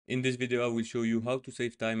In this video, I will show you how to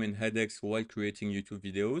save time and headaches while creating YouTube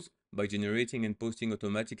videos by generating and posting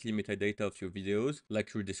automatically metadata of your videos,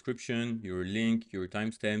 like your description, your link, your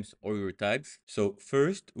timestamps, or your tags. So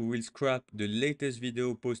first, we will scrap the latest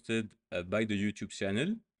video posted by the YouTube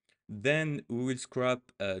channel. Then we will scrap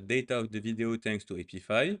data of the video thanks to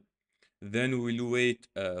API. Then we'll wait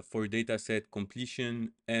for dataset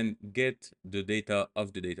completion and get the data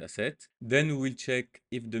of the dataset. Then we'll check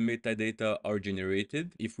if the metadata are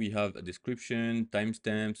generated, if we have a description,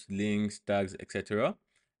 timestamps, links, tags, etc.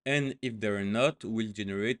 And if they're not, we'll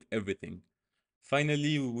generate everything.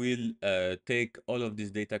 Finally, we will take all of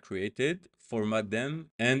this data created, format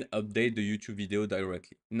them, and update the YouTube video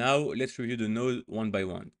directly. Now, let's review the node one by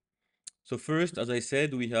one. So first, as I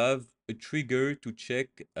said, we have a trigger to check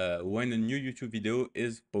when a new YouTube video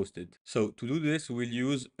is posted. So to do this, we'll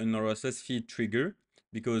use an RSS feed trigger,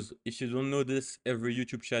 because if you don't know this, every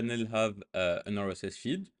YouTube channel have an RSS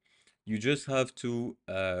feed. You just have to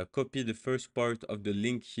copy the first part of the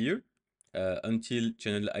link here until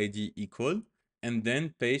channel ID equal, and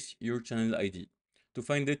then paste your channel ID. To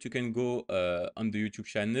find it, you can go on the YouTube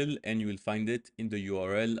channel and you will find it in the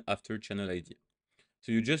URL after channel ID.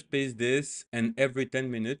 So you just paste this, and every 10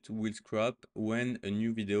 minutes we'll scrap when a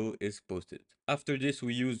new video is posted. After this,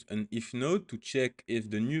 we use an if node to check if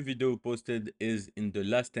the new video posted is in the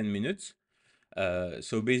last 10 minutes.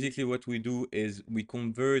 So basically what we do is we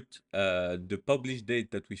convert the published date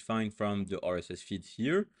that we find from the RSS feed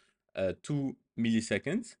here to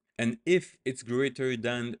milliseconds. And if it's greater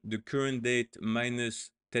than the current date minus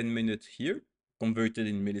 10 minutes here, converted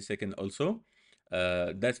in millisecond also,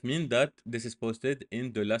 that means that this is posted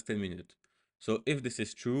in the last 10 minutes. So if this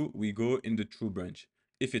is true, we go in the true branch.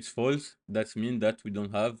 If it's false, that means that we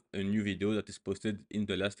don't have a new video that is posted in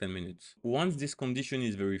the last 10 minutes. Once this condition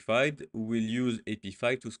is verified, we'll use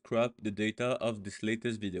API to scrap the data of this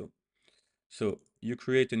latest video. So you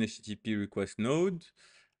create an HTTP request node,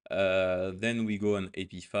 then we go on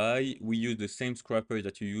API. We use the same scrapper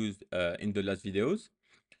that you used in the last videos.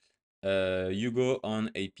 You go on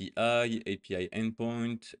API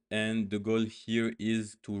endpoint, and the goal here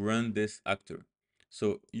is to run this actor.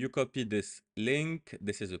 So you copy this link,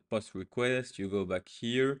 this is a post request, you go back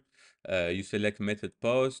here, you select method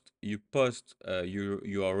post, you post your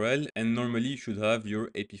URL, and normally you should have your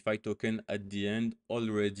API token at the end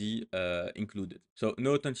already included. So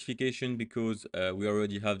no authentication because we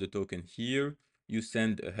already have the token here. You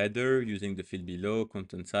send a header using the field below,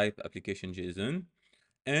 content type, application JSON.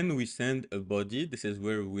 And we send a body. This is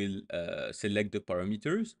where we'll select the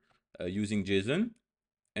parameters using JSON.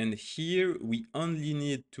 And here we only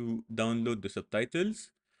need to download the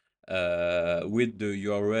subtitles with the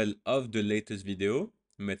URL of the latest video,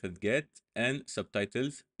 method get, and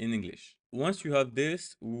subtitles in English. Once you have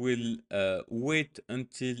this, we'll wait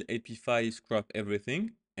until API scrap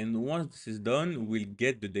everything. And once this is done, we'll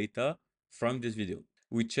get the data from this video.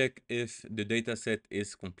 We check if the dataset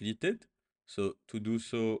is completed. So to do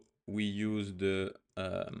so, we use the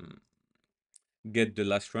get the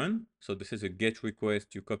last run. So this is a get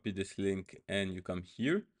request. You copy this link and you come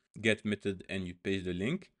here, get method, and you paste the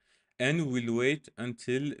link. And we'll wait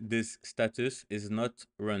until this status is not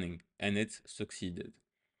running and it's succeeded.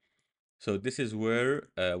 So this is where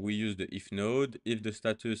we use the if node. If the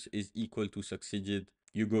status is equal to succeeded,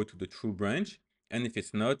 you go to the true branch. And if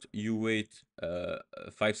it's not, you wait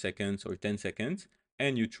 5 seconds or 10 seconds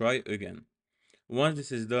and you try again. Once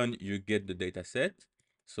this is done, you get the dataset.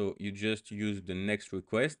 So you just use the next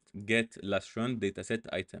request, get last run dataset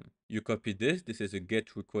item. You copy this. This is a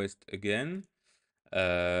get request again.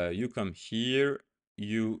 You come here,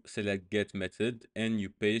 you select get method, and you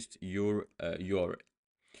paste your URL.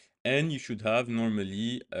 And you should have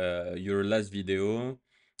normally your last video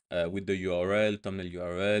with the URL, thumbnail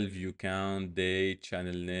URL, view count, date,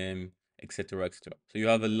 channel name, etc., etc. So you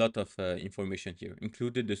have a lot of information here,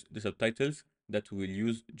 included the subtitles that we'll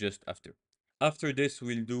use just after. After this,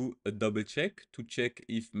 we'll do a double check to check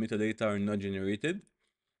if metadata are not generated.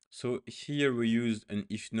 So here we use an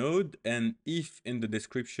if node, and if in the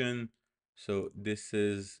description, so this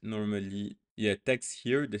is normally, text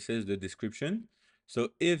here, this is the description. So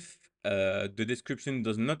if the description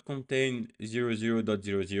does not contain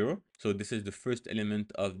 00.00, so this is the first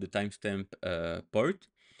element of the timestamp part.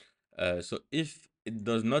 So if it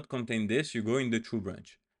does not contain this, you go in the true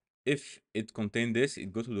branch. If it contains this,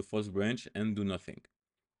 it goes to the false branch and do nothing.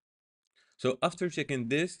 So after checking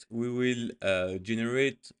this, we will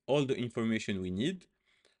generate all the information we need.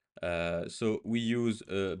 So we use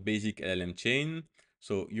a basic LLM chain.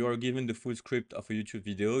 So you are given the full script of a YouTube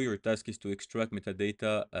video. Your task is to extract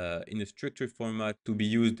metadata in a structured format to be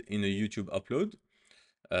used in a YouTube upload.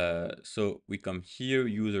 So we come here,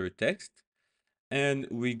 user text, and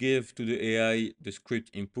we give to the AI the script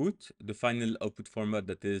input, the final output format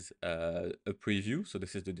that is a preview. So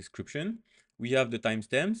this is the description. We have the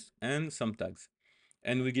timestamps and some tags,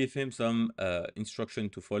 and we give him some instruction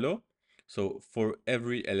to follow. So for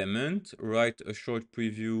every element, write a short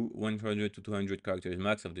preview, 100 to 200 characters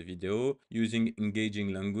max of the video, using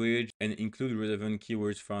engaging language, and include relevant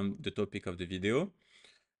keywords from the topic of the video.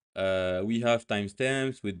 We have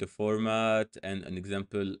timestamps with the format and an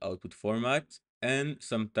example output format, and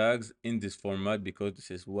some tags in this format because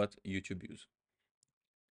this is what YouTube use.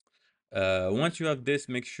 Once you have this,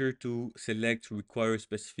 make sure to select require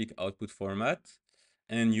specific output format,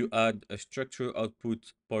 and you add a structure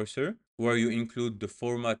output parser where you include the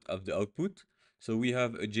format of the output. So we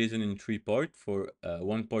have a JSON in 3 parts for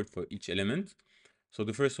one part for each element. So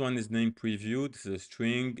the first one is name preview. This is a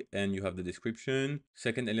string, and you have the description.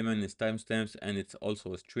 Second element is timestamps, and it's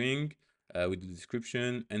also a string with the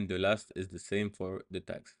description. And the last is the same for the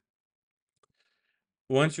tags.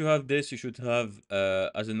 Once you have this, you should have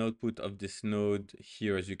as an output of this node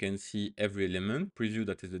here, as you can see, every element. Preview,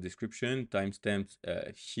 that is the description. Timestamps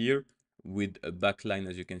here with a backline,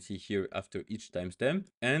 as you can see here, after each timestamp,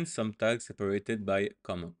 and some tags separated by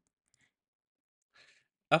comma.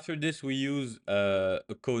 After this, we use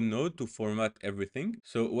a code node to format everything.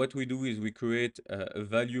 So what we do is we create a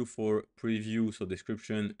value for preview, so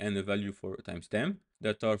description, and a value for timestamp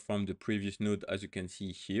that are from the previous node, as you can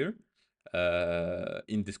see here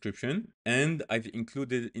in description. And I've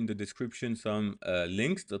included in the description some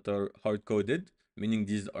links that are hard-coded, meaning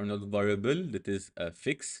these are not variable, that is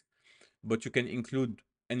fixed, but you can include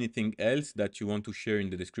anything else that you want to share in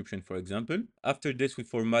the description, for example. After this, we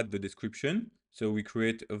format the description. So we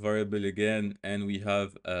create a variable again, and we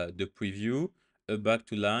have the preview, a back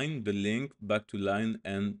to line, the link, back to line,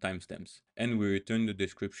 and timestamps. And we return the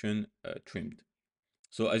description trimmed.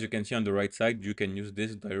 So as you can see on the right side, you can use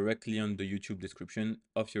this directly on the YouTube description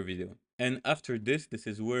of your video. And after this, this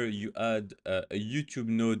is where you add a YouTube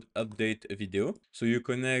node update video. So you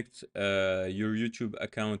connect your YouTube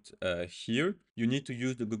account here. You need to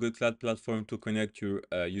use the Google Cloud Platform to connect your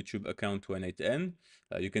YouTube account to an 8N.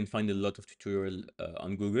 You can find a lot of tutorial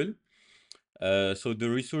on Google. So the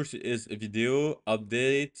resource is a video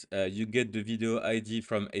update. You get the video ID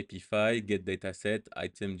from API file, get dataset,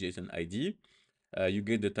 item JSON ID. You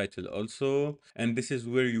get the title also, and this is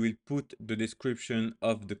where you will put the description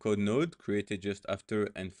of the code node created just after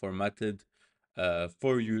and formatted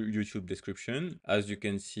for your YouTube description, as you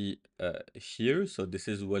can see here. So this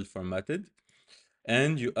is well formatted,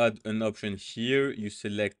 and you add an option here. You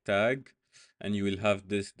select tag, and you will have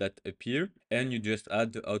this that appear, and you just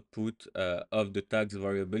add the output of the tags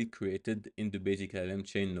variable created in the basic LLM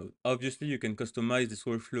chain node. Obviously, you can customize this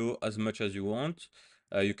workflow as much as you want.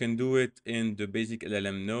 You can do it in the basic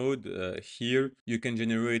LLM node here. You can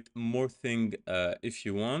generate more things if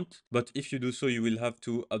you want, but if you do so, you will have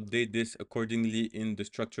to update this accordingly in the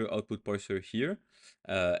structure output parser here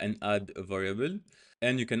and add a variable.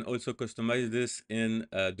 And you can also customize this in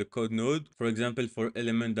the code node, for example, for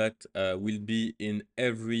element that will be in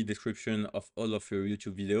every description of all of your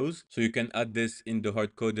YouTube videos. So you can add this in the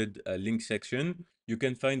hard-coded link section. You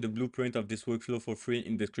can find the blueprint of this workflow for free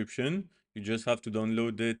in description. You just have to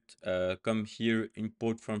download it, come here,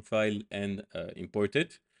 import from file, and import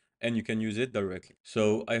it, and you can use it directly.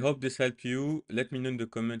 So I hope this helped you. Let me know in the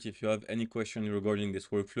comments if you have any question regarding this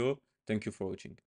workflow. Thank you for watching.